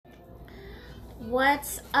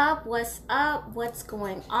What's up? What's up? What's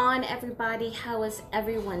going on, everybody? How is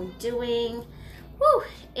everyone doing? Woo!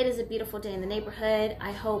 It is a beautiful day in the neighborhood.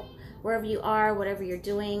 I hope wherever you are, whatever you're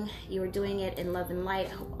doing, you are doing it in love and light. I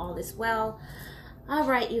hope all is well. All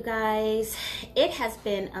right, you guys, it has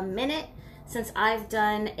been a minute since I've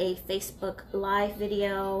done a Facebook Live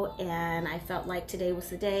video, and I felt like today was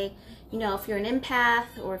the day. You know, if you're an empath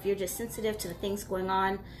or if you're just sensitive to the things going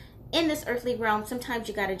on in this earthly realm, sometimes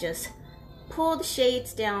you gotta just pull the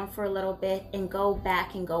shades down for a little bit and go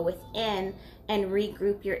back and go within and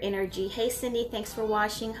regroup your energy. Hey Cindy, thanks for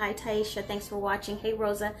watching. Hi Taisha, thanks for watching. Hey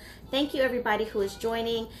Rosa, thank you everybody who is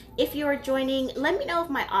joining. If you are joining, let me know if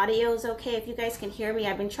my audio is okay, if you guys can hear me.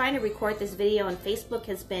 I've been trying to record this video and Facebook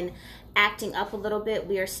has been acting up a little bit.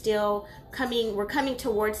 We are still we're coming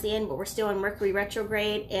towards the end, but we're still in Mercury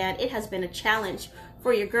retrograde, and it has been a challenge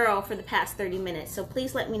for your girl for the past 30 minutes. So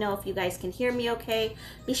please let me know if you guys can hear me okay.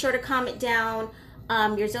 Be sure to comment down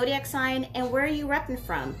your zodiac sign and where are you repping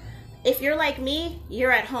from. If you're like me,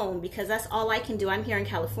 you're at home, because that's all I can do. I'm here in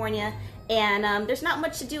California, and there's not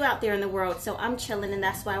much to do out there in the world, so I'm chilling, and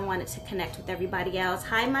that's why I wanted to connect with everybody else.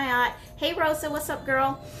 Hi Mayat. Hey Rosa, what's up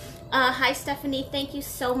girl? Hi Stephanie, thank you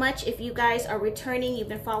so much. If you guys are returning, you've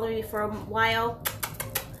been following me for a while,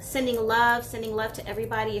 sending love to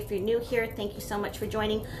everybody. If you're new here, thank you so much for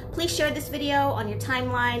joining. Please share this video on your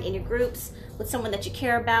timeline, in your groups, with someone that you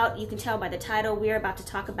care about. You can tell by the title, we are about to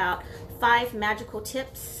talk about 5 magical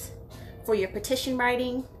tips for your petition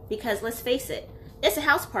writing, because let's face it, it's a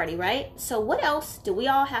house party, right? So what else do we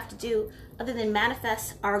all have to do other than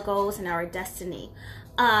manifest our goals and our destiny?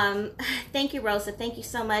 Thank you, Rosa. Thank you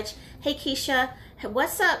so much. Hey, Keisha.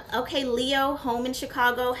 What's up? Okay, Leo, home in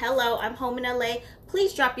Chicago. Hello, I'm home in LA.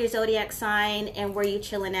 Please drop your zodiac sign and where you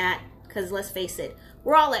chilling at, because let's face it,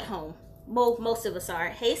 we're all at home. Most of us are.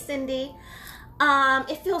 Hey, Cindy.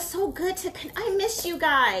 It feels so good I miss you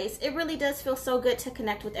guys. It really does feel so good to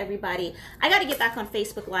connect with everybody. I got to get back on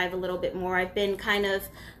Facebook Live a little bit more. I've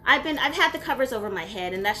had the covers over my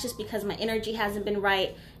head, and that's just because my energy hasn't been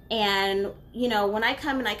right. And, you know, when I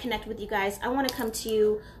come and I connect with you guys, I want to come to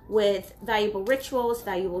you with valuable rituals,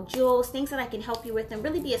 valuable jewels, things that I can help you with and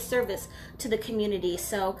really be a service to the community.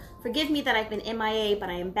 So forgive me that I've been MIA, but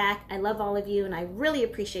I am back. I love all of you, and I really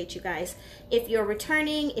appreciate you guys. If you're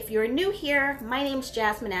returning, if you're new here, my name is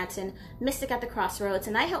Jasmine Atton, Mystic at the Crossroads,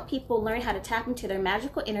 and I help people learn how to tap into their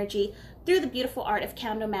magical energy through the beautiful art of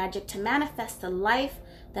candle magic to manifest the life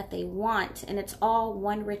that they want. And it's all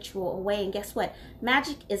one ritual away. And guess what?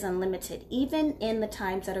 Magic is unlimited, even in the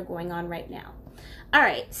times that are going on right now. All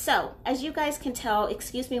right, so as you guys can tell,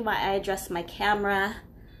 excuse me while I adjust my camera.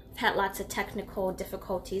 I've had lots of technical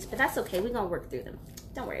difficulties, but that's okay. We're gonna work through them.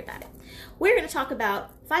 Don't worry about it. We're gonna talk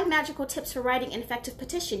about 5 magical tips for writing an effective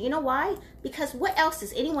petition. You know why? Because what else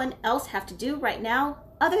does anyone else have to do right now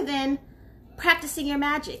other than practicing your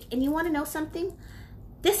magic? And you wanna know something?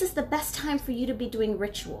 This is the best time for you to be doing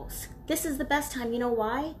rituals. This is the best time. You know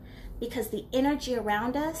why? Because the energy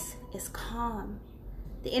around us is calm.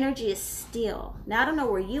 The energy is still. Now, I don't know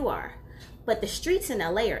where you are, but the streets in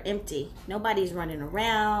LA are empty. Nobody's running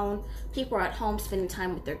around. People are at home spending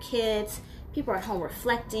time with their kids. People are at home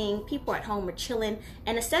reflecting. People are at home are chilling.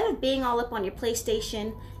 And instead of being all up on your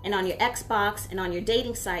PlayStation and on your Xbox and on your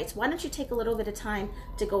dating sites, why don't you take a little bit of time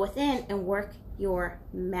to go within and work your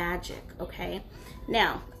magic, okay?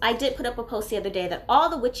 Now, I did put up a post the other day that all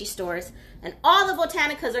the witchy stores and all the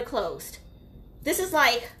botanicas are closed. This is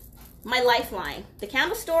like my lifeline. The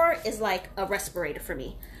candle store is like a respirator for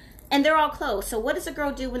me. And they're all closed. So what does a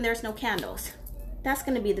girl do when there's no candles? That's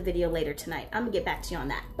going to be the video later tonight. I'm going to get back to you on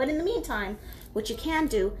that. But in the meantime, what you can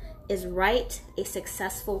do is write a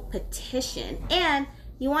successful petition. And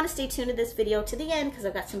you want to stay tuned to this video to the end, because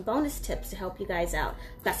I've got some bonus tips to help you guys out.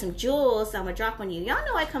 I've got some jewels I'm going to drop on you. Y'all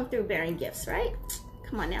know I come through bearing gifts, right?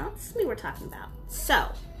 Come on now. This is what we're talking about. So,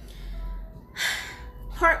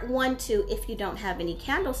 part 1, 2, if you don't have any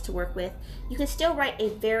candles to work with, you can still write a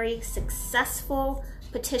very successful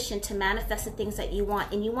petition to manifest the things that you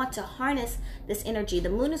want. And you want to harness this energy. The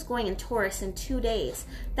moon is going in Taurus in 2 days.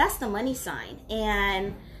 That's the money sign.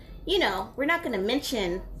 And, you know, we're not going to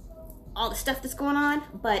mention all the stuff that's going on,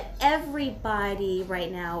 but everybody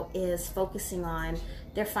right now is focusing on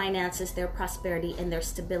their finances, their prosperity, and their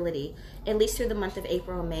stability, at least through the month of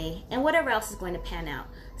April and May, and whatever else is going to pan out.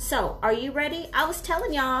 So, are you ready? I was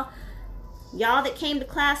telling y'all that came to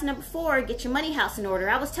class number 4, get your money house in order.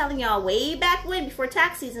 I was telling y'all way back when, before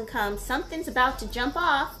tax season comes, something's about to jump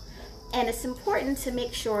off. And it's important to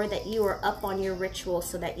make sure that you are up on your rituals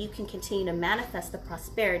so that you can continue to manifest the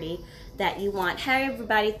prosperity that you want. Hi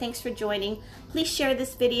everybody, thanks for joining. Please share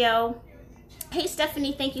this video. Hey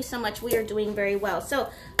Stephanie, thank you so much. We are doing very well. So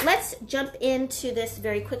let's jump into this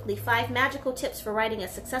very quickly. 5 magical tips for writing a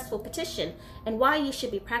successful petition and why you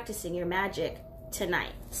should be practicing your magic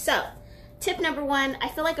tonight. So tip number 1, I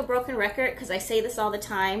feel like a broken record because I say this all the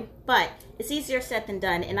time, but it's easier said than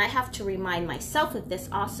done, and I have to remind myself of this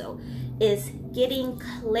also, is getting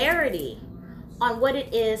clarity on what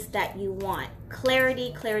it is that you want.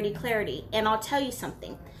 Clarity, clarity, clarity. And I'll tell you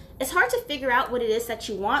something. It's hard to figure out what it is that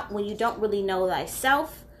you want when you don't really know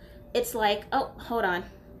thyself. It's like, oh, hold on.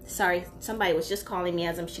 Sorry, somebody was just calling me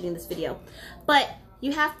as I'm shooting this video. But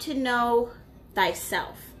you have to know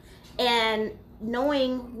thyself. And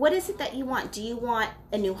knowing what is it that you want. Do you want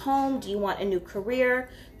a new home? Do you want a new career?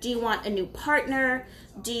 Do you want a new partner?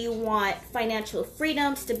 Do you want financial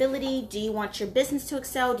freedom, stability? Do you want your business to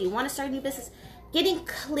excel? Do you want to start a new business? Getting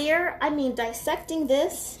clear, I mean dissecting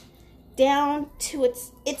this down to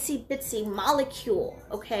its itsy bitsy molecule,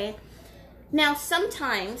 okay? Now,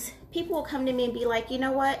 sometimes people will come to me and be like, you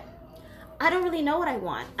know what? I don't really know what I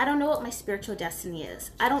want. I don't know what my spiritual destiny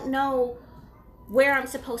is. I don't know where I'm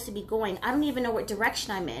supposed to be going. I don't even know what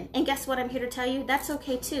direction I'm in. And guess what? I'm here to tell you, that's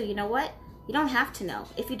okay too. You know what? You don't have to know.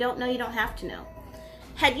 If you don't know, you don't have to know.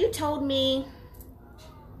 Had you told me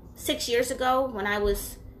 7 years ago when I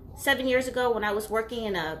was working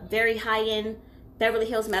in a very high-end Beverly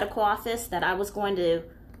Hills medical office that I was going to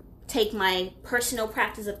take my personal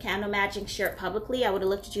practice of candle magic, share it publicly, I would have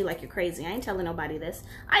looked at you like you're crazy. I ain't telling nobody this.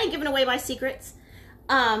 I ain't giving away my secrets.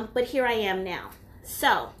 But here I am now.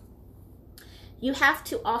 So you have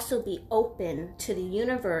to also be open to the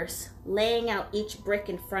universe laying out each brick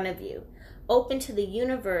in front of you. Open to the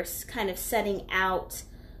universe kind of setting out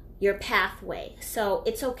your pathway. So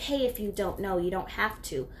it's okay if you don't know. You don't have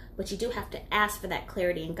to, but you do have to ask for that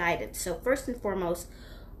clarity and guidance. So first and foremost,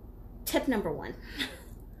 tip number 1,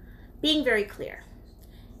 being very clear.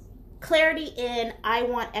 Clarity in I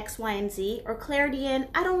want X, Y, and Z, or clarity in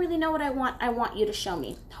I don't really know what I want you to show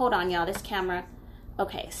me. Hold on, y'all, this camera.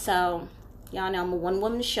 Okay, so y'all know I'm a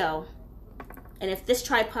one-woman show, and if this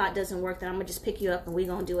tripod doesn't work, then I'm gonna just pick you up and we're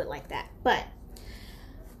gonna do it like that. But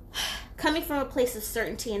coming from a place of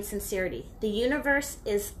certainty and sincerity, the universe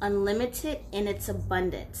is unlimited in its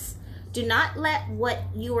abundance. Do not let what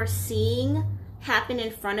you are seeing happen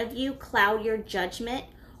in front of you cloud your judgment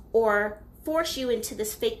or force you into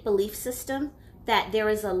this fake belief system that there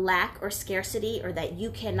is a lack or scarcity, or that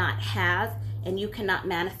you cannot have and you cannot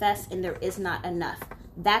manifest and there is not enough.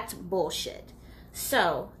 That's bullshit.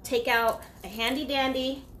 So take out a handy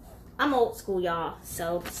dandy. I'm old school, y'all.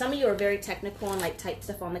 So some of you are very technical and like type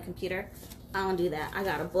stuff on the computer. I don't do that. I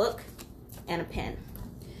got a book and a pen.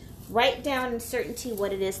 Write down in certainty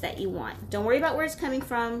what it is that you want. Don't worry about where it's coming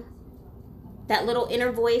from. That little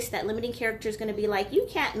inner voice, that limiting character is going to be like, you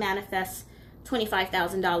can't manifest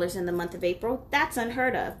 $25,000 in the month of April. That's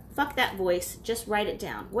unheard of. Fuck that voice. Just write it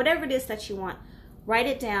down. Whatever it is that you want, write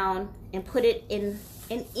it down and put it in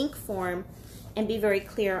ink form and be very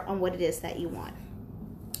clear on what it is that you want.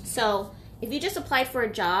 So if you just applied for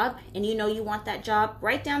a job and you know you want that job,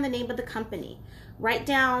 write down the name of the company. Write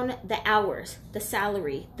down the hours, the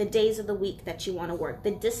salary, the days of the week that you want to work,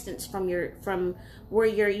 the distance from where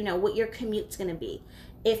you're, you know, what your commute's going to be.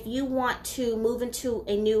 If you want to move into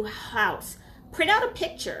a new house, print out a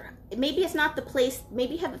picture. Maybe it's not the place,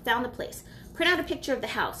 maybe you haven't found the place. Print out a picture of the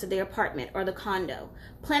house or the apartment or the condo.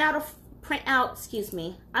 Print out, excuse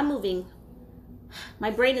me,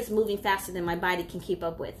 my brain is moving faster than my body can keep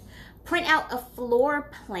up with. Print out a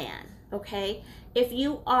floor plan, okay? If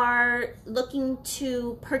you are looking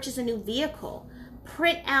to purchase a new vehicle,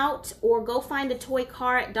 print out or go find a toy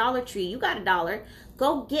car at Dollar Tree. You got $1.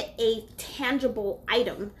 Go get a tangible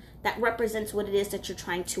item that represents what it is that you're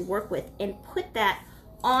trying to work with and put that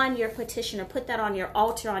on your petition or put that on your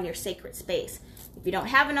altar, on your sacred space. If you don't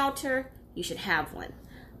have an altar, you should have one.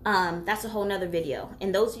 That's a whole nother video.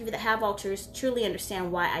 And those of you that have altars truly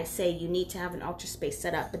understand why I say you need to have an altar space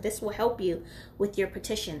set up. But this will help you with your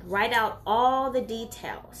petition. Write out all the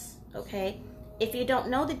details, okay? If you don't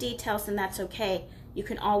know the details, then that's okay. You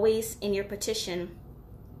can always, in your petition,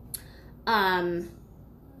 I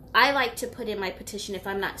like to put in my petition, if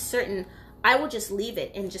I'm not certain, I will just leave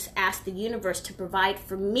it and just ask the universe to provide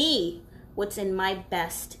for me what's in my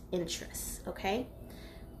best interests, okay?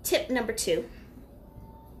 Tip number 2.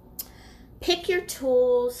 Pick your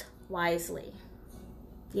tools wisely.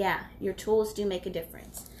 Yeah, your tools do make a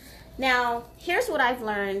difference. Now, here's what I've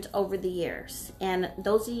learned over the years. And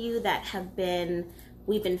those of you that have been,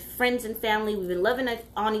 we've been friends and family, we've been loving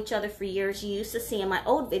on each other for years. You used to see in my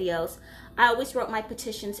old videos, I always wrote my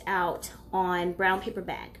petitions out on brown paper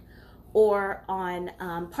bag or on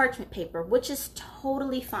parchment paper, which is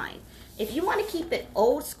totally fine. If you want to keep it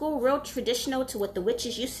old school, real traditional to what the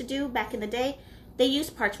witches used to do back in the day, they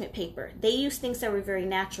used parchment paper. They used things that were very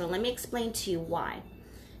natural. Let me explain to you why.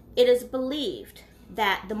 It is believed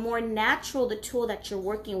that the more natural the tool that you're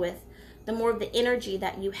working with, the more of the energy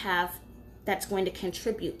that you have that's going to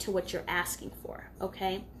contribute to what you're asking for,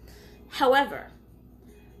 okay? However,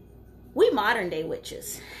 we modern day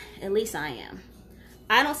witches, at least I am,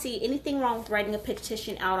 I don't see anything wrong with writing a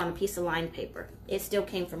petition out on a piece of lined paper. It still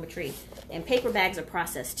came from a tree. And paper bags are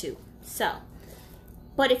processed too. So,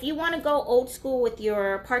 but if you want to go old school with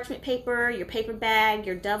your parchment paper, your paper bag,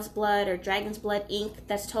 your dove's blood or dragon's blood ink,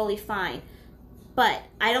 that's totally fine. But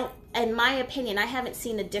I don't, in my opinion, I haven't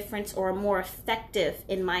seen a difference or a more effective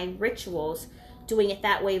in my rituals doing it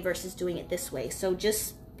that way versus doing it this way. So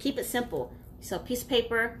just keep it simple. So piece of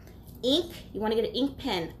paper, ink, you want to get an ink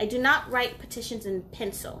pen. I do not write petitions in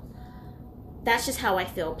pencil. That's just how I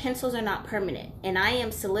feel. Pencils are not permanent. And I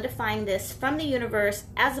am solidifying this from the universe,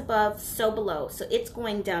 as above, so below. So it's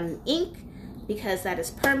going down in ink because that is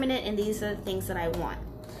permanent and these are the things that I want.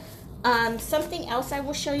 Something else I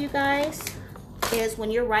will show you guys is when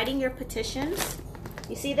you're writing your petitions,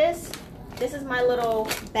 you see this? This is my little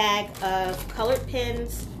bag of colored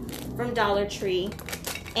pens from Dollar Tree.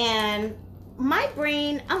 And my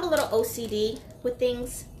brain, I'm a little OCD with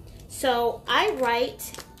things. So I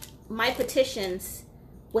write my petitions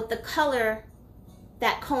with the color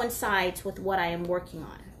that coincides with what I am working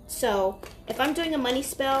on. So if I'm doing a money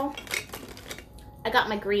spell, I got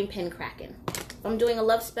my green pen cracking. If I'm doing a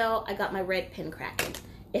love spell, I got my red pen cracking.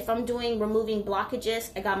 If I'm doing removing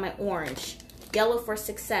blockages, I got my orange. Yellow for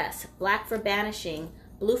success, black for banishing,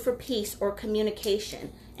 blue for peace or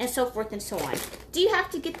communication, and so forth and so on. Do you have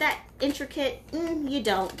to get that intricate? You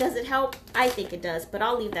don't. Does it help? I think it does, but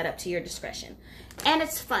I'll leave that up to your discretion. And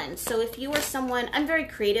it's fun. So if you are someone, I'm very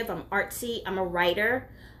creative, I'm artsy, I'm a writer,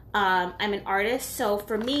 I'm an artist. So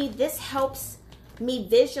for me, this helps me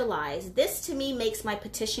visualize. This to me makes my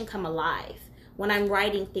petition come alive. When I'm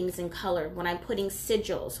writing things in color, when I'm putting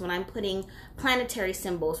sigils, when I'm putting planetary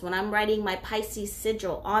symbols, when I'm writing my Pisces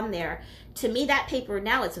sigil on there, to me that paper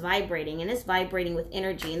now it's vibrating and it's vibrating with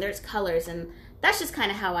energy and there's colors, and that's just kind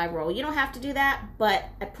of how I roll. You don't have to do that, but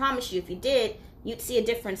I promise you if you did, you'd see a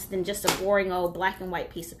difference than just a boring old black and white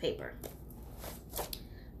piece of paper.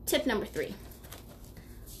 Tip number 3.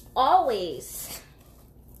 Always,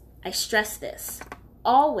 I stress this,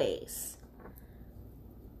 always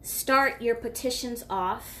start your petitions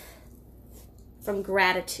off from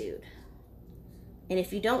gratitude. And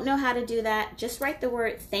if you don't know how to do that, just write the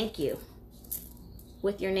word thank you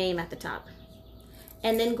with your name at the top.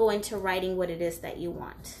 And then go into writing what it is that you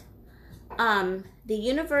want. The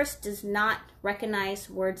universe does not recognize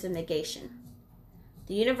words of negation.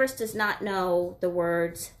 The universe does not know the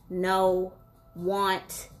words no,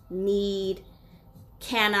 want, need,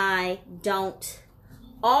 can I, don't.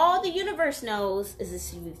 All the universe knows is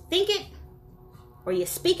if you think it or you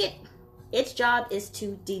speak it, its job is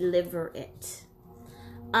to deliver it.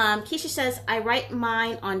 Keisha says, I write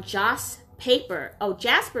mine on Joss paper. Oh,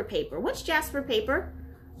 Jasper paper. What's Jasper paper?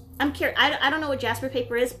 I'm curious. I don't know what Jasper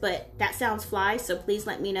paper is, but that sounds fly, so please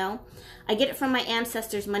let me know. I get it from my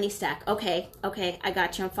ancestors' money stack. Okay, I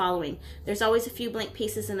got you. I'm following. There's always a few blank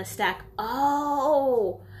pieces in the stack.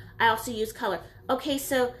 Oh, I also use color. Okay,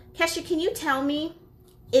 so Kesha, can you tell me,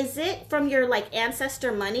 is it from your like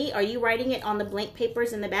ancestor money? Are you writing it on the blank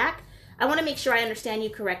papers in the back? I want to make sure I understand you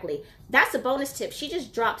correctly. That's a bonus tip. She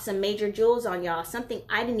just dropped some major jewels on y'all, something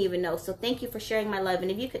I didn't even know. So thank you for sharing my love. And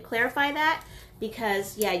if you could clarify that,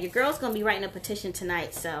 because yeah, your girl's going to be writing a petition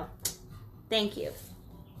tonight. So thank you.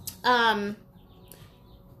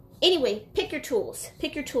 Anyway, pick your tools.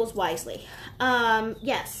 Pick your tools wisely.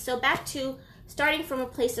 Yes, so back to starting from a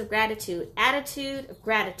place of gratitude. Attitude of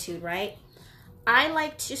gratitude, right? I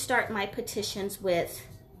like to start my petitions with,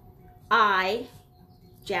 I,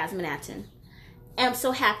 Jasmine Atten, am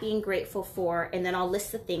so happy and grateful for, and then I'll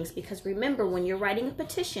list the things, because remember, when you're writing a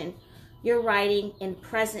petition, you're writing in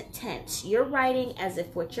present tense. You're writing as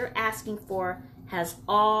if what you're asking for has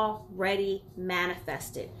already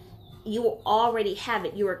manifested. You already have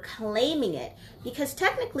it. You are claiming it, because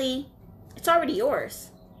technically, it's already yours.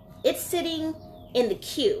 It's sitting in the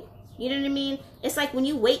queue. You know what I mean? It's like when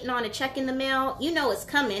you waiting on a check in the mail, you know it's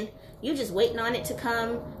coming. You just waiting on it to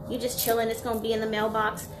come. You just chilling. It's going to be in the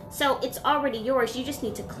mailbox. So it's already yours. You just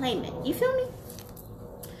need to claim it. You feel me?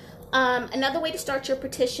 Another way to start your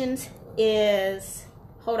petitions is,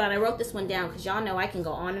 hold on, I wrote this one down because y'all know I can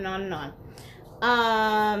go on and on and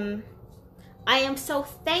on. I am so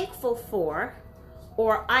thankful for,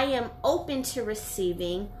 or I am open to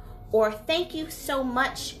receiving, or thank you so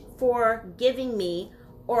much for giving me,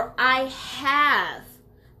 or I have,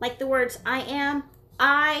 like the words I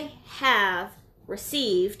have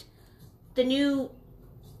received the new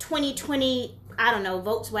 2020, I don't know,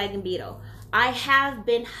 Volkswagen Beetle. I have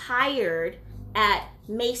been hired at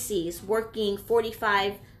Macy's working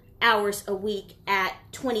 45 hours a week at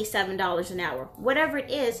 $27 an hour. Whatever it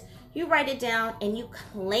is, you write it down and you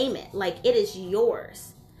claim it like it is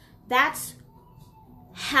yours. That's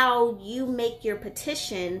how you make your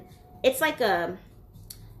petition. It's like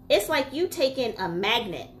you taking a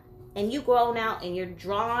magnet and you going out and you're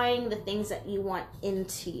drawing the things that you want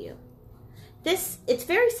into you. It's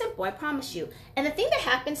very simple, I promise you. And the thing that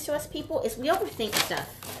happens to us people is we overthink stuff.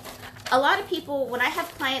 A lot of people, when I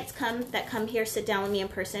have clients that come here, sit down with me in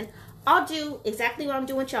person, I'll do exactly what I'm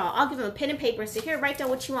doing with y'all. I'll give them a pen and paper and say, here, write down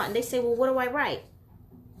what you want. And they say, well, what do I write?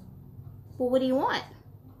 Well, what do you want?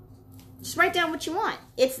 Just write down what you want.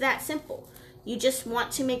 It's that simple. You just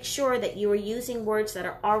want to make sure that you are using words that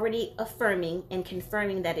are already affirming and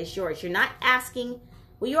confirming that is yours. You're not asking,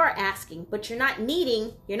 well, you are asking, but you're not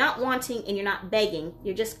needing, you're not wanting, and you're not begging.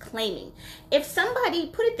 You're just claiming. If somebody,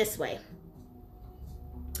 put it this way,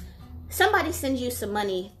 somebody sends you some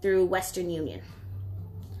money through Western Union.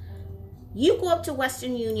 You go up to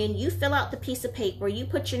Western Union, you fill out the piece of paper, you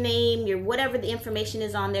put your name, your whatever the information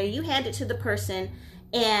is on there, you hand it to the person,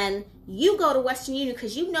 and you go to Western Union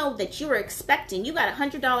because you know that you were expecting, you got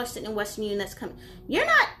 $100 sitting in Western Union that's coming. You're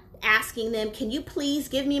not asking them, can you please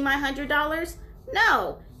give me my $100?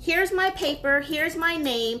 No, here's my paper, here's my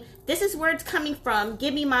name, this is where it's coming from,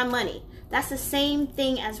 give me my money. That's the same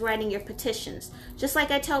thing as writing your petitions. Just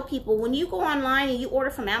like I tell people, when you go online and you order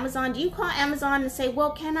from Amazon, do you call Amazon and say,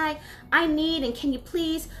 well, I need, and can you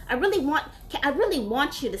please, I really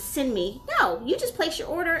want you to send me. No, you just place your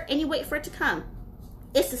order and you wait for it to come.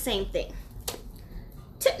 It's the same thing.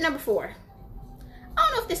 Tip number 4. I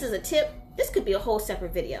don't know if this is a tip. This could be a whole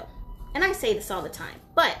separate video. And I say this all the time.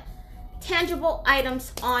 But tangible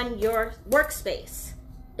items on your workspace.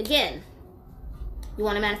 Again, you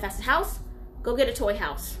want to manifest a house? Go get a toy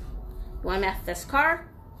house. You want to manifest a car?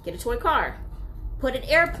 Get a toy car. Put an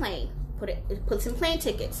airplane. Put some plane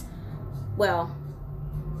tickets. Well,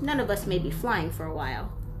 none of us may be flying for a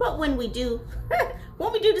while. But when we do,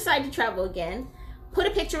 decide to travel again, put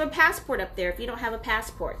a picture of a passport up there if you don't have a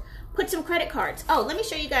passport. Put some credit cards. Oh, let me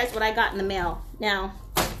show you guys what I got in the mail. Now,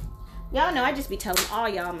 y'all know I just be telling all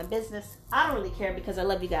y'all my business. I don't really care because I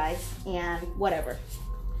love you guys and whatever.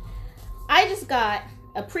 I just got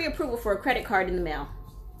a pre-approval for a credit card in the mail.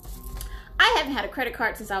 I haven't had a credit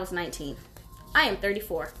card since I was 19. I am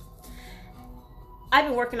 34. I've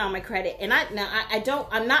been working on my credit, and I'm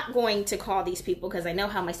not going to call these people because I know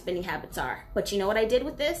how my spending habits are. But you know what I did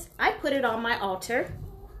with this? I put it on my altar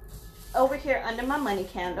over here under my money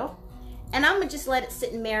candle, and I'm gonna just let it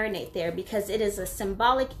sit and marinate there because it is a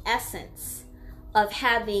symbolic essence of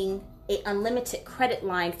having an unlimited credit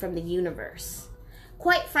line from the universe.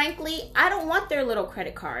 Quite frankly, I don't want their little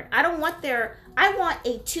credit card. I want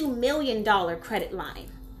a $2 million credit line,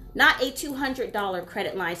 not a $200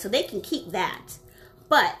 credit line, so they can keep that.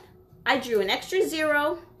 But I drew an extra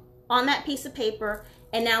 0 on that piece of paper,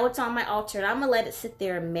 and now it's on my altar, and I'm gonna let it sit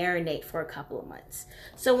there and marinate for a couple of months.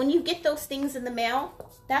 So when you get those things in the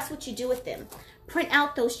mail, that's what you do with them. Print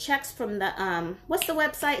out those checks from the, what's the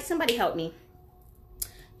website? Somebody help me.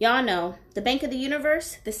 Y'all know, the Bank of the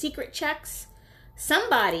Universe, the secret checks.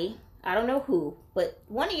 Somebody, I don't know who, but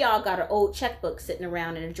one of y'all got an old checkbook sitting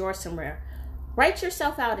around in a drawer somewhere. Write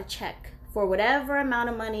yourself out a check for whatever amount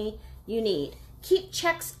of money you need. Keep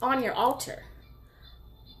checks on your altar.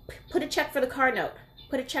 Put a check for the car note.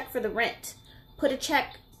 Put a check for the rent. Put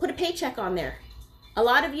a paycheck on there. A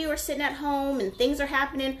lot of you are sitting at home and things are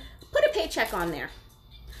happening. Put a paycheck on there.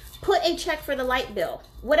 Put a check for the light bill,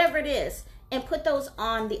 whatever it is, and put those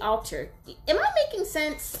on the altar. Am I making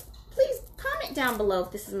sense? Please comment down below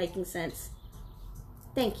if this is making sense.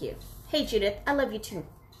 Thank you. Hey, Judith, I love you too.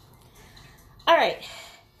 All right,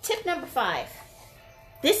 tip number 5.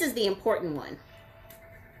 This is the important one.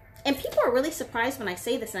 And people are really surprised when I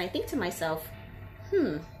say this, and I think to myself,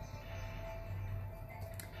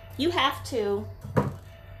 you have to,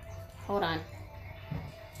 hold on.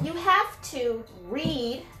 You have to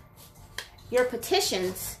read your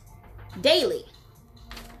petitions daily.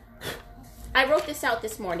 I wrote this out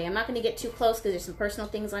this morning. I'm not going to get too close because there's some personal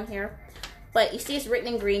things on here. But you see it's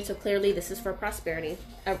written in green, so clearly this is for prosperity.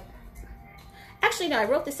 Actually, no, I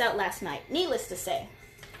wrote this out last night. Needless to say,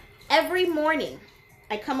 every morning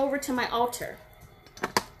I come over to my altar.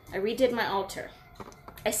 I redid my altar.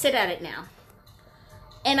 I sit at it now.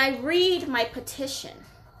 And I read my petition.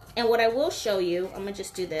 And what I will show you, I'm going to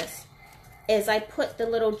just do this, is I put the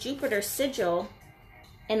little Jupiter sigil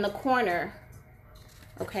in the corner,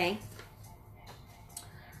 okay,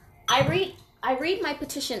 I read my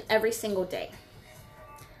petition every single day.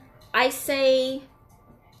 I recite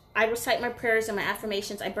my prayers and my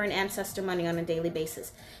affirmations. I burn ancestor money on a daily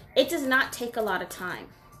basis. It does not take a lot of time.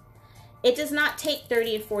 It does not take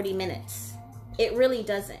 30 and 40 minutes. It really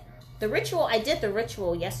doesn't. The ritual, I did the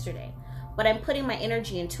ritual yesterday, but I'm putting my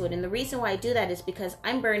energy into it. And the reason why I do that is because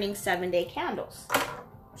I'm burning 7-day candles.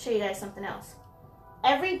 I'll show you guys something else.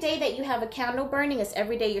 Every day that you have a candle burning is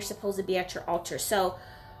every day you're supposed to be at your altar. So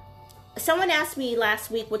someone asked me last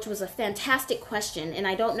week, which was a fantastic question, and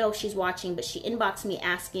I don't know if she's watching, but she inboxed me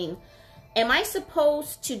asking, am I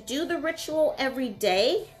supposed to do the ritual every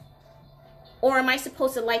day, or am I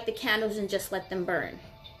supposed to light the candles and just let them burn?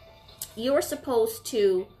 You are supposed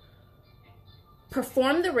to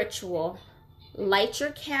perform the ritual, light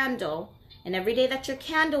your candle, and every day that your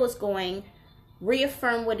candle is going,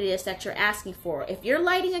 reaffirm what it is that you're asking for. If you're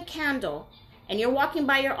lighting a candle and you're walking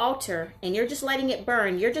by your altar and you're just letting it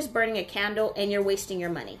burn, you're just burning a candle and you're wasting your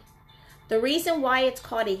money. The reason why it's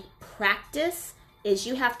called a practice is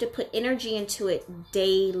you have to put energy into it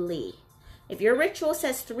daily. If your ritual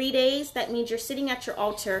says 3 days, that means you're sitting at your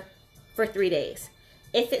altar for 3 days.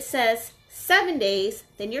 If it says 7 days,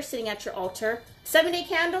 then you're sitting at your altar. 7-day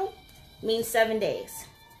candle means 7 days.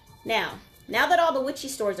 Now that all the witchy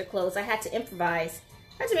stores are closed, I had to improvise.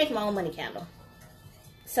 I had to make my own money candle.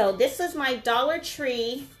 So this is my Dollar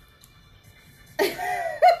Tree. This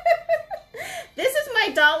is my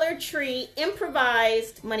Dollar Tree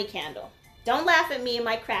improvised money candle. Don't laugh at me and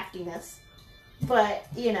my craftiness. But,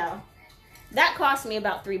 you know, that cost me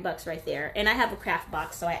about $3 right there. And I have a craft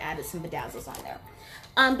box, so I added some bedazzles on there.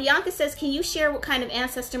 Bianca says, can you share what kind of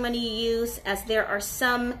ancestor money you use, as there are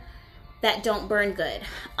some that don't burn good?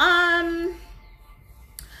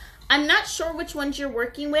 I'm not sure which ones you're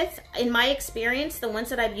working with. In my experience, the ones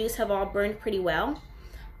that I've used have all burned pretty well.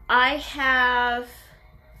 I have,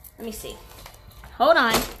 let me see. Hold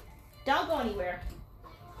on. Don't go anywhere.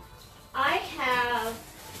 I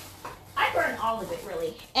burn all of it,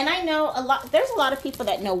 really. And I know there's a lot of people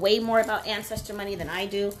that know way more about ancestor money than I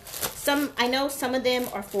do. I know some of them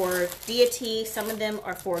are for deity, some of them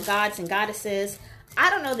are for gods and goddesses. I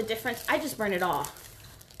don't know the difference. I just burn it all.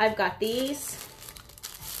 I've got these.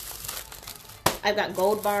 I've got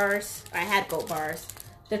gold bars. I had gold bars.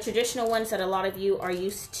 The traditional ones that a lot of you are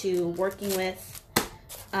used to working with.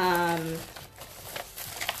 And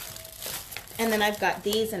then I've got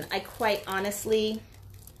these, and I quite honestly,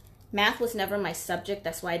 math was never my subject.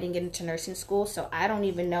 That's why I didn't get into nursing school. So I don't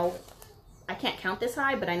even know. I can't count this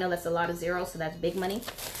high, but I know that's a lot of zeros, so that's big money.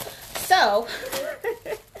 So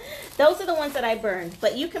those are the ones that I burned.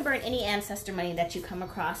 But you can burn any ancestor money that you come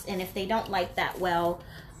across. And if they don't light that well,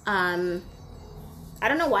 I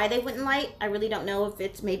don't know why they wouldn't light. I really don't know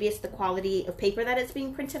if maybe it's the quality of paper that it's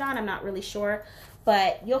being printed on. I'm not really sure.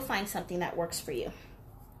 But you'll find something that works for you.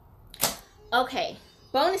 Okay,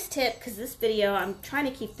 bonus tip, because this video, I'm trying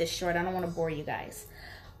to keep this short. I don't want to bore you guys.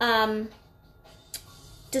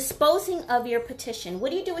 Disposing of your petition.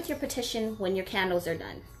 What do you do with your petition when your candles are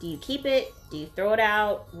done? Do you keep it? Do you throw it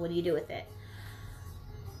out? What do you do with it?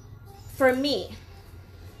 For me,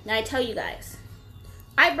 now I tell you guys,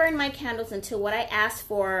 I burn my candles until what I asked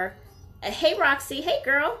for. Hey, Roxy. Hey,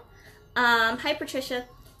 girl. Hi, Patricia.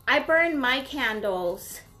 I burn my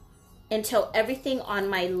candles until everything on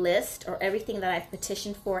my list or everything that I've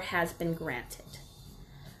petitioned for has been granted.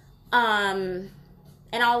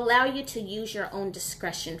 And I'll allow you to use your own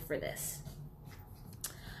discretion for this.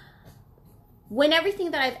 When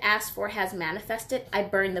everything that I've asked for has manifested, I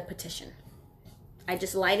burn the petition. I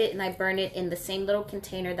just light it and I burn it in the same little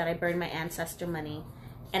container that I burn my ancestor money.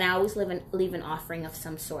 And I always leave an offering of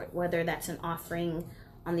some sort, whether that's an offering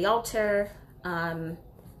on the altar. I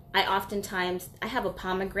have a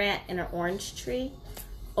pomegranate and an orange tree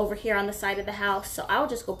over here on the side of the house. So I'll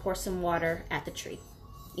just go pour some water at the tree,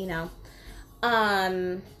 you know.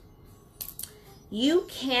 You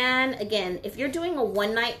can, again, if you're doing a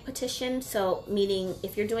one-night petition, so meaning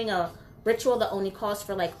if you're doing a ritual that only calls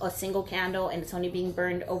for like a single candle and it's only being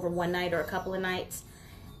burned over one night or a couple of nights,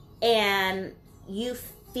 and you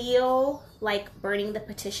feel like burning the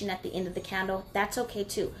petition at the end of the candle, that's okay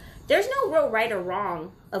too. There's no real right or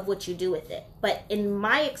wrong of what you do with it. But in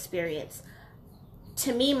my experience,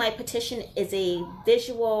 to me, my petition is a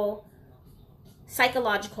visual,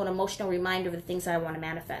 psychological, and emotional reminder of the things that I want to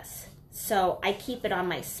manifest. So I keep it on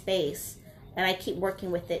my space and I keep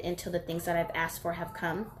working with it until the things that I've asked for have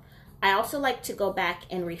come. I also like to go back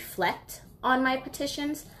and reflect on my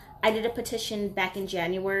petitions. I did a petition back in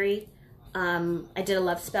January. I did a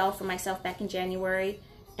love spell for myself back in January.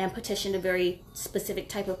 and petitioned a very specific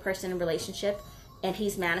type of person in relationship, and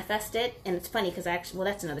he's manifested. And it's funny because well,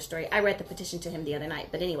 that's another story. I read the petition to him the other night.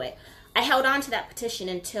 But anyway, I held on to that petition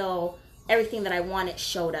until everything that I wanted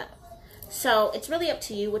showed up. So it's really up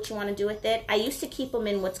to you what you want to do with it. I used to keep them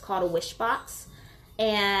in what's called a wish box.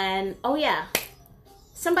 And, oh yeah,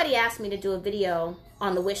 somebody asked me to do a video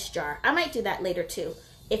on the wish jar. I might do that later too.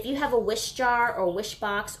 If you have a wish jar or wish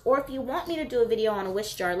box, or if you want me to do a video on a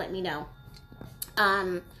wish jar, let me know.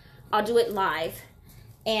 I'll do it live,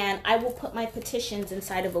 and I will put my petitions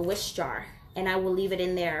inside of a wish jar, and I will leave it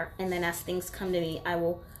in there, and then as things come to me, I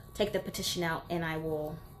will take the petition out and I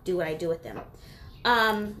will do what I do with them.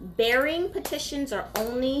 Burying petitions are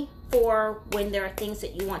only for when there are things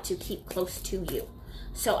that you want to keep close to you.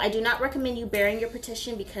 So I do not recommend you burying your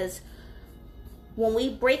petition, because when we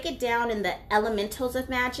break it down in the elementals of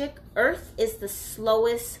magic, earth is the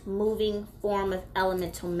slowest moving form of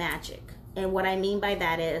elemental magic. And what I mean by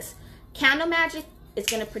that is candle magic is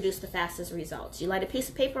going to produce the fastest results. You light a piece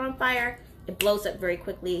of paper on fire, it blows up very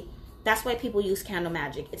quickly. That's why people use candle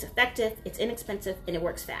magic. It's effective, it's inexpensive, and it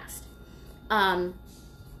works fast.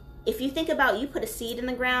 If you think about, you put a seed in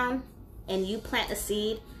the ground and you plant a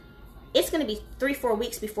seed, it's going to be 3-4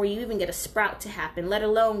 weeks before you even get a sprout to happen, let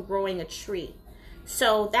alone growing a tree.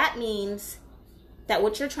 So that means that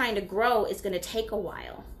what you're trying to grow is going to take a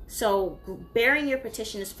while. So burying your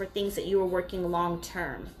petition is for things that you are working long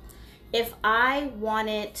term. If I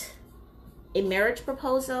wanted a marriage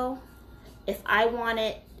proposal, if I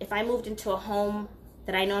moved into a home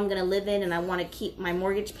that I know I'm going to live in and I want to keep my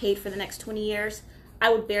mortgage paid for the next 20 years, I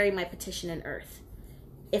would bury my petition in earth.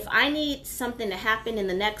 If I need something to happen in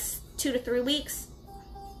the next 2 to 3 weeks,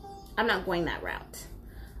 I'm not going that route.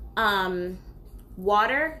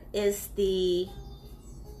 Water is the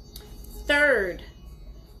third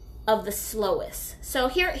of the slowest. So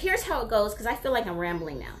here's how it goes, because I feel like I'm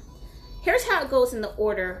rambling now. Here's how it goes in the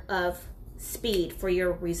order of speed for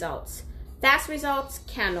your results. Fast results,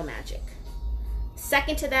 candle magic.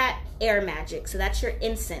 Second to that, air magic. So that's your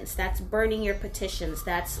incense. That's burning your petitions.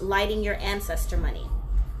 That's lighting your ancestor money.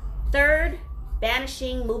 Third,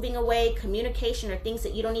 banishing, moving away, communication, or things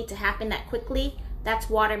that you don't need to happen that quickly. That's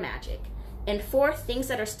water magic. And fourth, things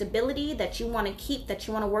that are stability, that you want to keep, that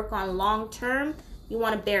you want to work on long term, you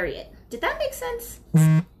want to bury it. Did that make sense? If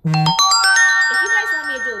you guys want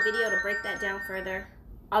me to do a video to break that down further,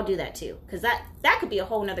 I'll do that too, because that could be a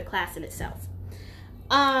whole nother class in itself.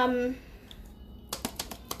 I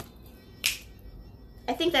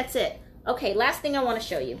think that's it. Okay, last thing I want to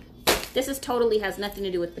show you. This is totally has nothing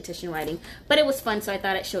to do with petition writing, but it was fun, so I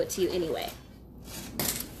thought I'd show it to you anyway.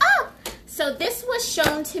 So this was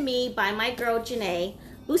shown to me by my girl Janae,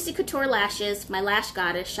 Lucy Couture Lashes, my lash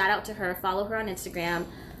goddess. Shout out to her. Follow her on Instagram.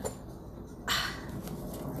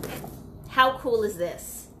 How cool is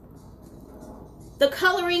this? The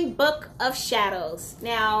Coloring Book of Shadows.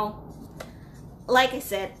 Now, like I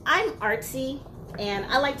said, I'm artsy and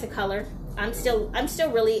I like to color. I'm still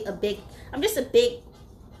really a big, what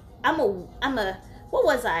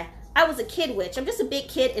was I? I was a kid witch. I'm just a big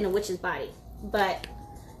kid in a witch's body. But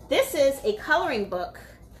this is a coloring book,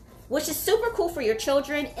 which is super cool for your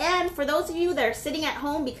children. And for those of you that are sitting at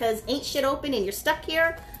home because ain't shit open and you're stuck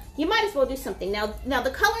here, you might as well do something. Now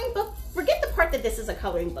the coloring book, forget the part that this is a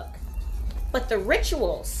coloring book, but the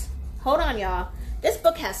rituals, hold on y'all. This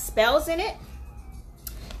book has spells in it,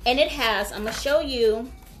 and it has, I'm gonna show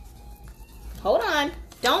you, hold on,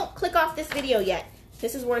 don't click off this video yet.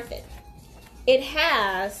 This is worth it. It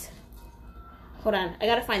has, hold on, I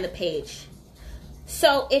gotta find the page.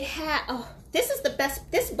 So it had, oh, this is the best,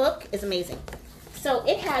 this book is amazing. So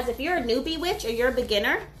it has, if you're a newbie witch or you're a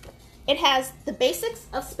beginner, it has the basics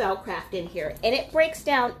of spellcraft in here. And it breaks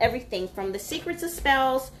down everything from the secrets of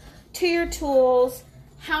spells to your tools,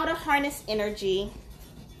 how to harness energy.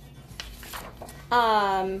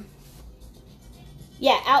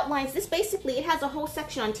 Yeah, outlines. This basically, it has a whole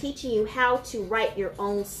section on teaching you how to write your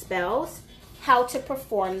own spells, how to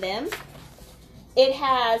perform them. It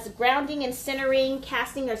has grounding and centering,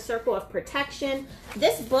 casting a circle of protection.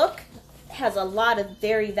 This book has a lot of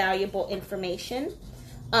very valuable information.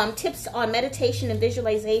 Tips on meditation and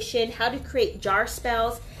visualization, how to create jar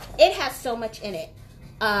spells. It has so much in it.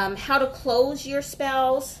 How to close your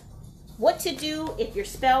spells, what to do if your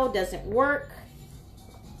spell doesn't work.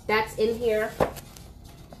 That's in here.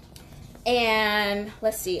 And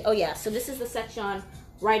let's see. Oh yeah, so this is the section on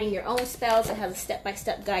writing your own spells. It has a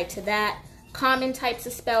step-by-step guide to that. Common types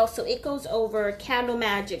of spells. So it goes over candle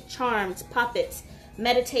magic, charms, puppets,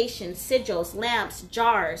 meditation, sigils, lamps,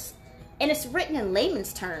 jars. And it's written in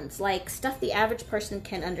layman's terms, like stuff the average person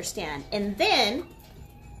can understand. And then,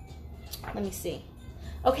 let me see.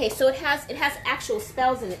 Okay, so it has actual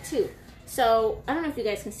spells in it too. So I don't know if you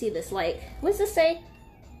guys can see this. Like, what does this say?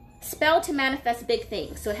 Spell to manifest big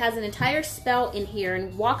things. So it has an entire spell in here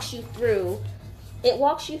and walks you through. It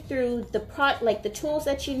walks you through the tools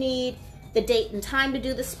that you need, the date and time to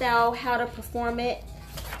do the spell, how to perform it,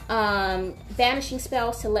 banishing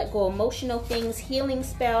spells to let go emotional things, healing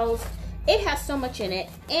spells. It has so much in it,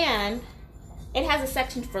 and it has a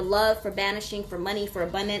section for love, for banishing, for money, for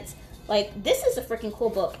abundance. Like, this is a freaking cool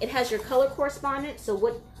book. It has your color correspondence, so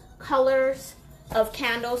what colors of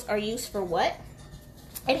candles are used for what.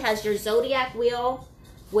 It has your zodiac wheel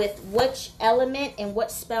with which element and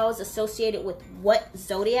what spells associated with what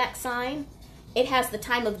zodiac sign. It has the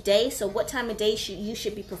time of day, so what time of day you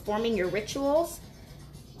should be performing your rituals.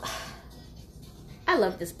 I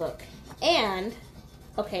love this book. And,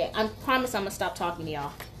 okay, I promise I'm going to stop talking to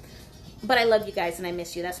y'all. But I love you guys and I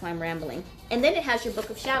miss you. That's why I'm rambling. And then it has your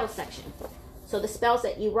Book of Shadows section. So the spells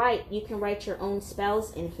that you write, you can write your own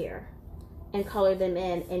spells in here and color them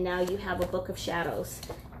in. And now you have a Book of Shadows.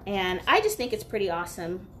 And I just think it's pretty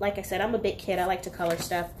awesome. Like I said, I'm a big kid. I like to color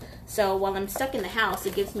stuff. So while I'm stuck in the house,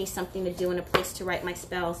 it gives me something to do and a place to write my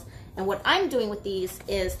spells. And what I'm doing with these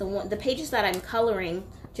is the pages that I'm coloring,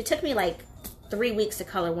 which it took me like 3 weeks to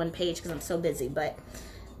color one page because I'm so busy. But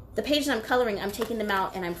the pages I'm coloring, I'm taking them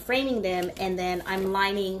out and I'm framing them, and then I'm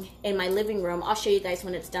lining in my living room. I'll show you guys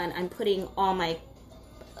when it's done. I'm putting all I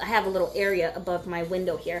have a little area above my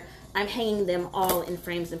window here. I'm hanging them all in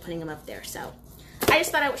frames and putting them up there. So I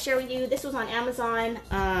just thought I would share with you. This was on Amazon.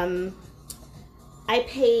 I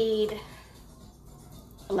paid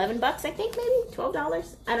 11 bucks, I think, maybe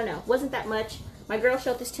 $12. I don't know. It wasn't that much. My girl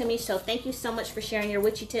showed this to me, so thank you so much for sharing your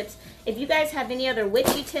witchy tips. If you guys have any other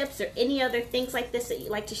witchy tips or any other things like this that you'd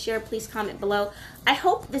like to share, please comment below. I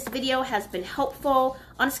hope this video has been helpful.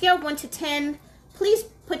 On a scale of 1 to 10, please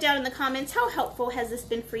put down in the comments how helpful has this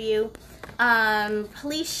been for you.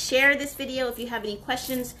 Please share this video if you have any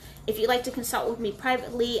questions. If you'd like to consult with me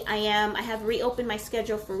privately, I have reopened my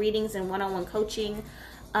schedule for readings and one-on-one coaching.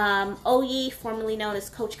 Oye, formerly known as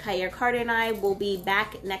Coach Kyer Carter, and I will be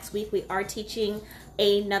back next week. We are teaching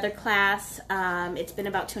another class. It's been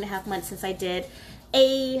about 2.5 months since I did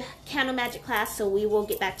a candle magic class, so we will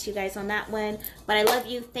get back to you guys on that one. But I love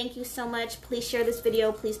you. Thank you so much. Please share this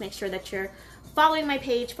video. Please make sure that you're following my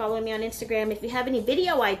page, following me on Instagram. If you have any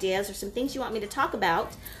video ideas or some things you want me to talk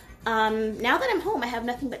about, now that I'm home, I have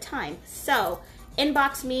nothing but time. So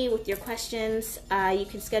inbox me with your questions. You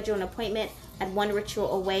can schedule an appointment at One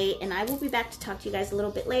Ritual Away, and I will be back to talk to you guys a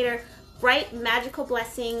little bit later. Bright, magical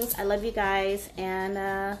blessings. I love you guys,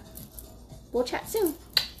 and we'll chat soon.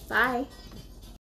 Bye.